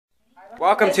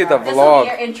Welcome to the This will vlog. be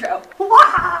your intro.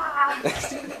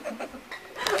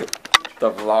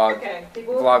 The vlog. Okay.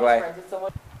 Vlog life.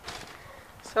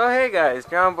 So hey guys,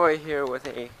 John Boy here with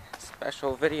a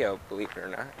special video, believe it or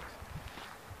not.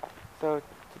 So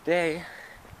today,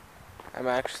 I'm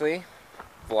actually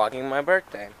vlogging my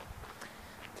birthday.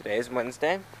 Today is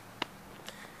Wednesday.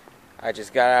 I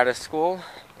just got out of school,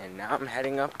 and now I'm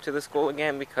heading up to the school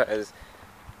again because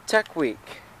Tech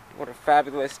Week. What a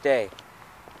fabulous day.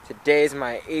 Today is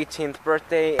my 18th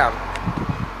birthday.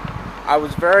 I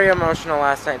was very emotional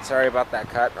last night. Sorry about that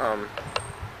cut.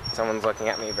 Someone's looking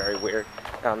at me very weird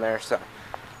down there. So,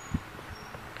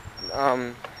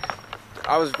 I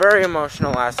was very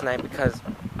emotional last night because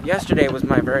yesterday was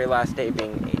my very last day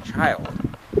being a child,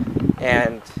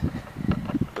 and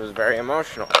it was very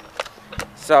emotional.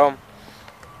 So,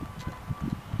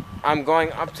 I'm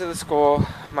going up to the school.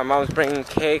 My mom's bringing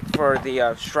cake for the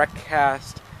Shrek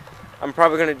cast. I'm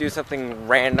probably going to do something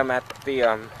random at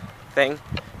the thing.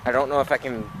 I don't know if I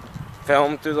can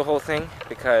film through the whole thing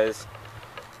because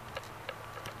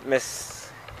Miss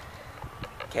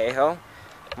Cahill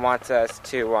wants us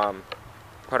to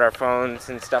put our phones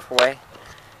and stuff away.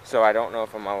 So I don't know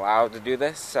if I'm allowed to do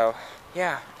this. So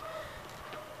yeah,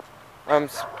 I'm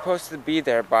supposed to be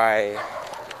there by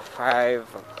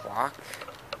 5 o'clock,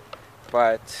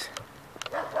 but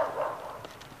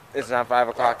it's not 5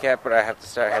 o'clock yet, but I have to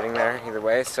start heading there either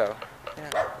way, so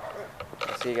yeah.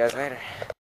 I'll see you guys later.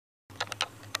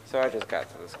 So I just got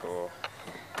to the school,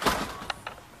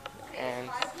 and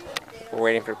we're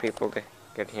waiting for people to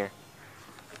get here.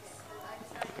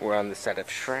 We're on the set of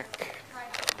Shrek.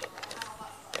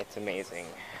 It's amazing.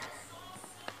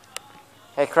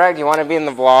 Hey Craig, you want to be in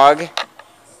the vlog?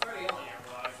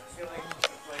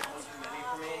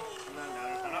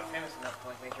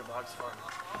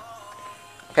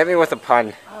 Hit me with a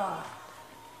pun. I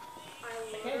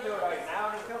can't do it right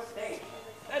now until stage.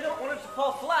 I don't want it to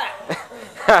fall flat.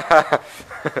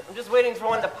 I'm just waiting for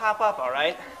one to pop up,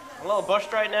 alright? I'm a little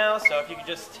bushed right now, so if you could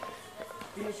just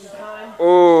give me some time.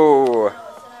 Ooh.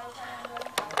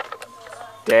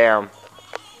 Damn.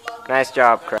 Nice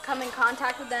job, Craig. Come in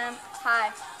contact with them.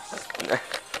 Hi.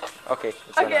 Okay,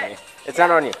 it's not on you. It's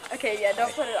not on you. Okay, yeah,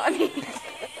 don't put it on me.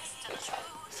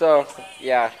 So,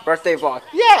 yeah, birthday vlog.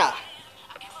 Yeah!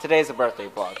 Today's a birthday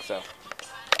vlog, so.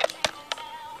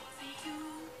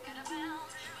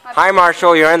 Hi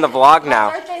Marshall, you're in the vlog now.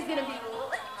 My birthday's gonna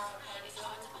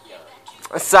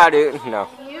be Sadu, no.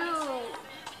 you.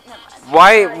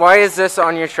 Why is this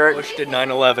on your shirt? Bush did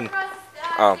 9/11.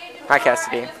 Oh, hi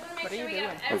Cassidy. What are you doing?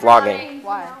 I'm vlogging.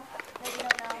 Why?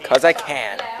 Cause I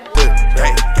can.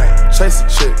 Chase a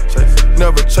chick,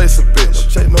 never chase a bitch.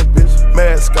 Chase no bitch,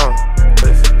 mask on.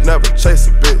 Never chase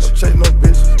a bitch, chase no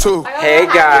bitch. Two. Hey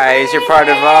guys, you're part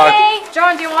of vlog.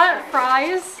 John, do you want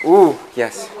fries? Ooh,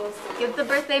 yes. Give the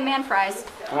birthday man fries.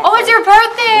 Oh, it's your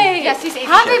birthday! Yes, he's 18.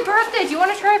 Happy birthday! Do you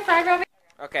want to try fry grabbing?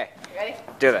 Okay, You ready?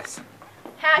 do this.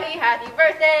 Happy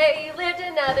birthday, you lived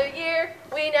another year.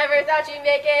 We never thought you'd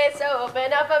make it, so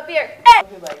open up a beer.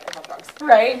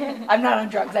 Right? I'm not on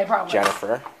drugs, I promise.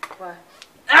 Jennifer. What?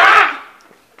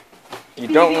 You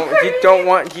don't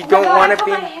want to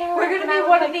be. We're gonna be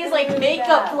one of these like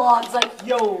makeup vlogs, like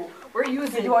yo, we're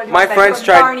using My friends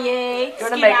tried. Garnier,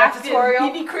 doing a makeup tutorial,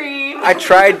 BB cream. I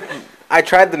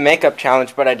tried the makeup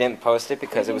challenge, but I didn't post it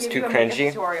because it was too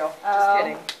cringy. Just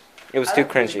kidding. It was too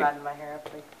cringy.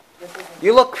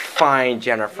 You look fine,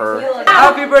 Jennifer.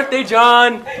 Happy birthday,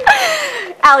 John!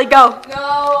 Allie, go.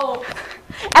 No.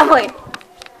 Emily.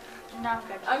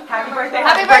 Happy birthday!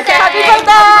 Happy birthday! Happy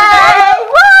birthday!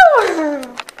 Woo!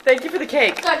 Thank you for the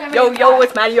cake. Yo,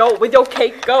 it's Mario with your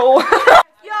cake. Go.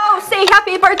 Yo, say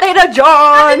happy birthday to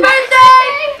John.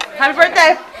 Happy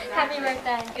birthday! Happy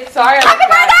birthday. Sorry. Happy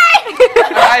birthday!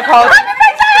 I apologize. Happy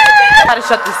birthday! How to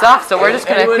shut this off? So we're just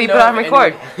gonna keep it on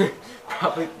record.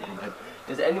 Probably.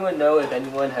 Does anyone know if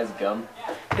anyone has gum?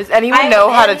 Does anyone know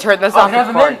how to turn this off?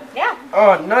 Record? Yeah.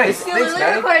 Oh, nice. You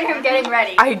literally recorded him getting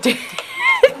ready. I did.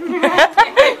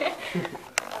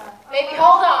 Baby,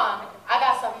 hold on. I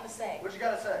got something to say. What you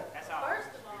gotta say? First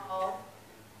of all,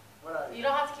 you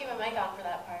don't have to keep a mic on for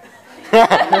that part.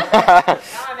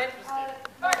 Now I'm interested.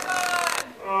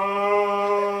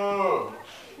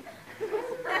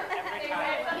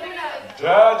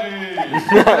 Daddy!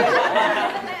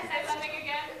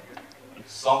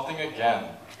 Something again.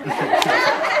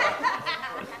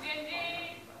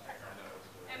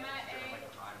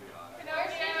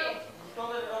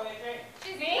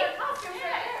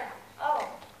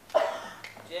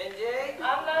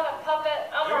 I'm not a puppet.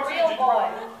 I'm a real boy.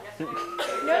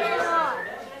 No, you're not.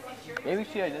 Maybe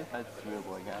she identifies as a real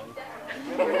boy, guys.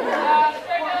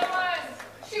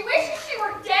 She wishes she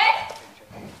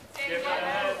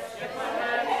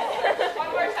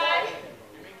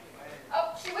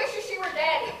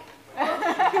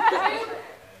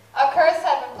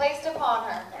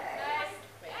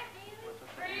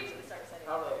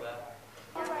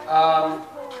Wait.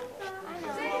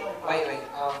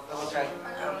 I'll try.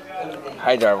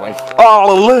 Hi, Darwin.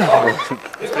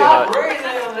 Stop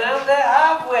breathing them. They're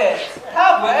halfwits.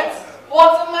 Halfwits?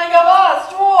 What's a mega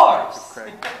boss? Dwarfs.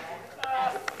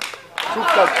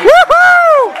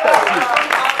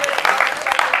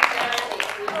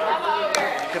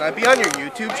 Can I be on your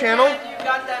YouTube channel? You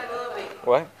got that movie.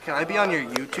 What? Can I be on your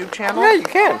YouTube channel? Yeah, you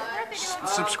can.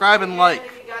 Subscribe and like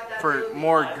for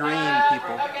more green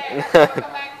people.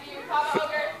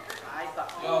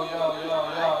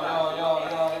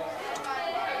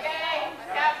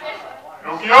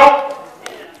 Pinocchio!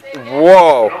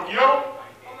 Whoa. Pinocchio!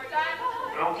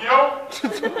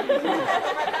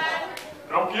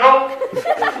 Pinocchio!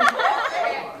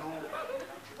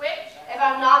 If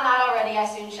I'm not already, I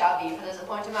soon shall be. For there's a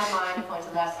point in my mind, a point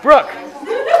in that. Brooke.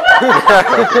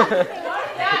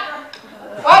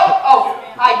 Oh,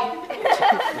 hi.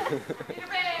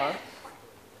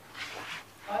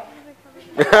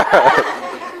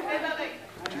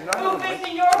 Who's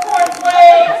missing your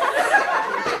cornflakes?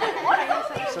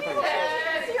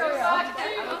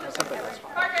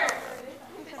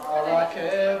 All I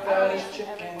care about is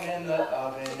chicken in the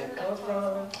oven it comes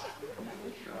from.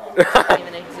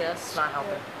 Even exists. Not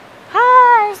helping.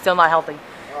 Hi. Still not helping.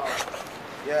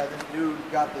 Yeah, this dude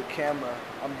got the camera.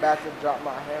 I'm about to drop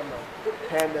my hammer.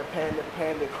 Panda,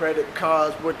 credit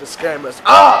cards with the scammers.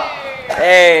 Ah!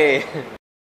 Hey.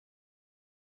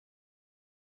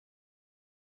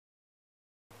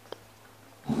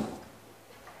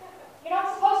 You're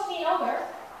not supposed to be an ogre.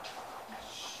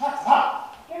 Shut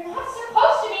up! You're not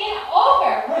supposed to be an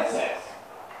ogre! Princess!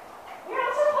 You're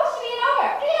not supposed to be an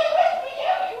ogre!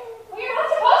 You're not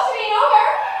supposed to be an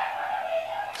ogre!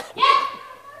 Yeah!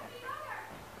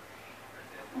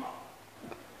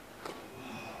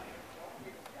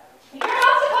 You're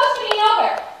not supposed to be an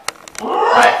ogre!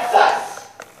 Princess!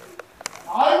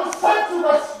 I was sent to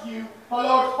rescue you by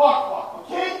Lord Farquaad,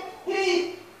 okay?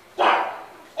 He died.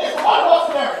 It's one of us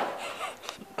married.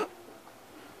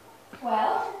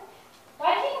 Well, why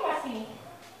did you rescue me?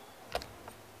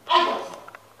 I don't know.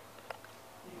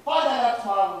 You find that out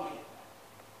tomorrow when we get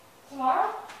Tomorrow?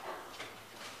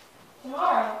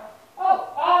 Tomorrow? Oh,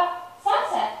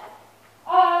 sunset.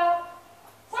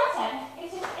 Sunset.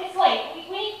 It's late.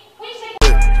 We should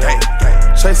make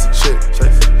Chase a chick,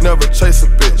 never chase a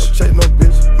bitch. Chase no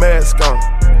bitch, mask on.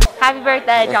 Happy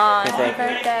birthday, John. Thank you.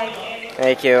 birthday.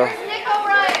 Thank you.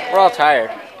 We're all tired.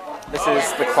 This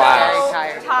is the class.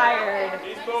 Tired.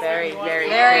 Very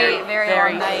tired.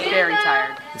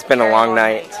 It's been a long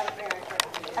night.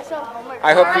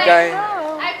 I hope you guys.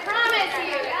 I promise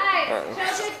you, guys.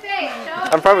 Show good faith. Show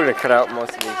I'm probably gonna cut out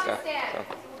most of these stuff. So.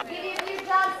 Give you a few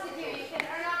jobs to do. You can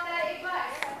earn off that $8.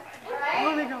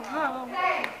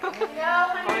 Alright? Okay. You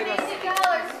know,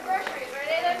 $180 for groceries,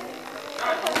 right, Aiden?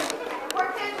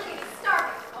 Work in, you can start.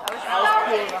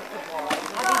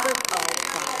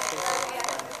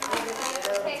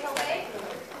 Take away.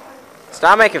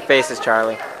 Stop making faces,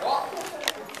 Charlie.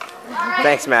 Alright.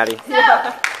 Thanks, Maddie. So,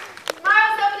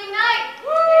 tomorrow's opening night.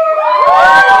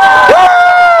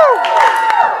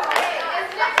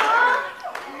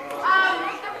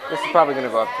 This is probably gonna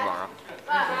go up tomorrow.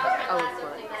 Stop it!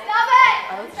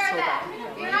 Start that.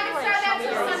 You're not gonna start that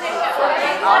till Sunday show.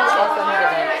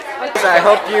 So I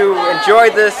hope you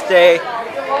enjoyed this day.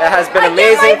 It has been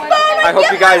amazing. I hope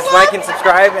you guys like and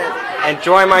subscribe and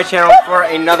join my channel for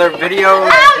another video.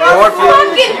 More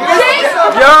views.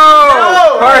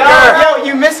 Yo! Parker! Yo,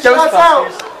 you missed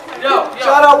Ghostbusters.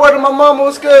 Shout out word to my mama.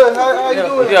 What's good? How you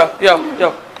doing? Yo.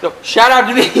 Shout out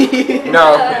to me.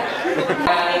 No.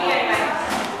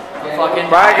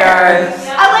 Bye, guys. I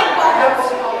like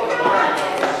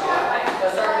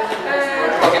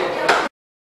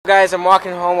Guys, I'm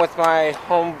walking home with my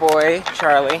homeboy,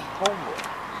 Charlie.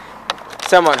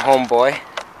 Somewhat homeboy.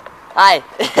 Hi.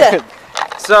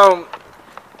 So,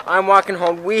 I'm walking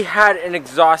home. We had an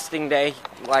exhausting day,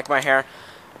 like my hair.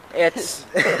 It's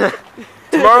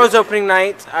tomorrow's opening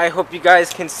night. I hope you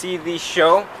guys can see the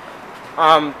show.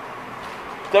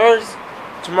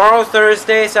 Tomorrow,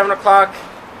 Thursday, 7 o'clock.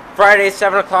 Friday,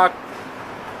 7 o'clock.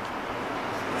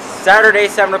 Saturday,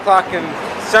 7 o'clock. And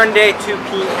Sunday, 2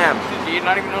 p.m. Do you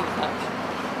not even know the time?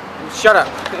 Shut up.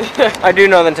 I do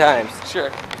know the times. Sure.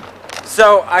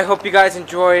 So, I hope you guys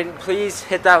enjoyed. Please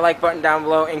hit that like button down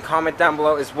below and comment down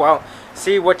below as well.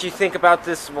 See what you think about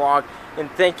this vlog. And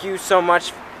thank you so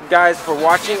much, guys, for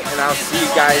watching. And I'll see you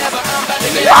guys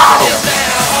in the next video.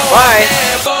 Bye!